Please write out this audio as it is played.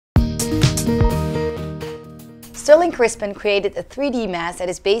Sterling Crispin created a 3D mask that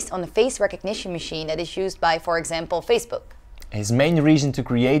is based on a face recognition machine that is used by, for example, Facebook. His main reason to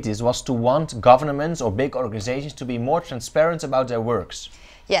create this was to want governments or big organizations to be more transparent about their works.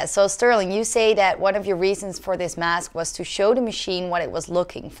 Yeah, so Sterling, you say that one of your reasons for this mask was to show the machine what it was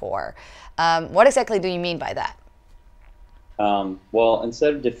looking for. What exactly do you mean by that? Well,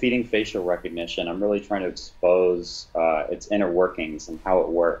 instead of defeating facial recognition, I'm really trying to expose its inner workings and how it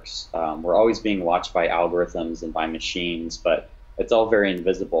works. We're always being watched by algorithms and by machines, but it's all very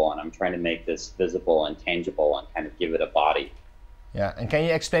invisible, and I'm trying to make this visible and tangible and kind of give it a body. Yeah, and can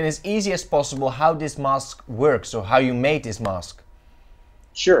you explain as easy as possible how this mask works, or how you made this mask?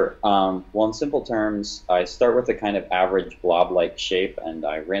 Sure. Well, in simple terms, I start with a kind of average blob-like shape, and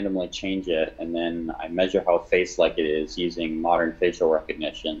I randomly change it, and then I measure how face-like it is using modern facial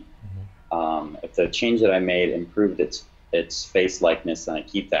recognition. If the change that I made improved its face likeness, then I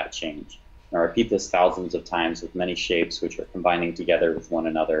keep that change. And I repeat this thousands of times with many shapes which are combining together with one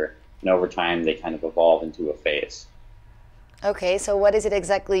another, and over time they kind of evolve into a face. Okay, so what is it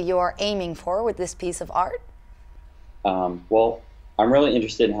exactly you're aiming for with this piece of art? Well, I'm really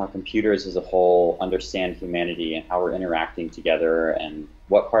interested in how computers as a whole understand humanity and how we're interacting together and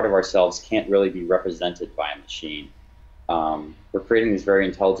what part of ourselves can't really be represented by a machine. We're creating these very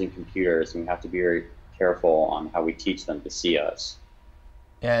intelligent computers, and we have to be very careful on how we teach them to see us.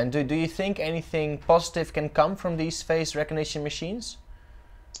 Yeah, and do you think anything positive can come from these face recognition machines?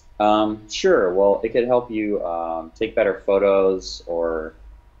 Sure. Well, it could help you take better photos or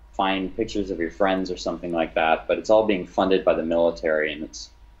find pictures of your friends or something like that, but it's all being funded by the military, and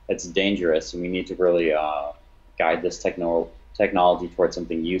it's dangerous, and we need to really guide this technology towards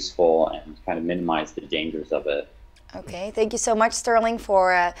something useful and kind of minimize the dangers of it. Okay, thank you so much, Sterling,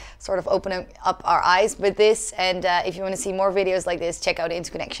 for sort of opening up our eyes with this. And if you want to see more videos like this, check out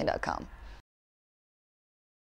IntoConnection.com.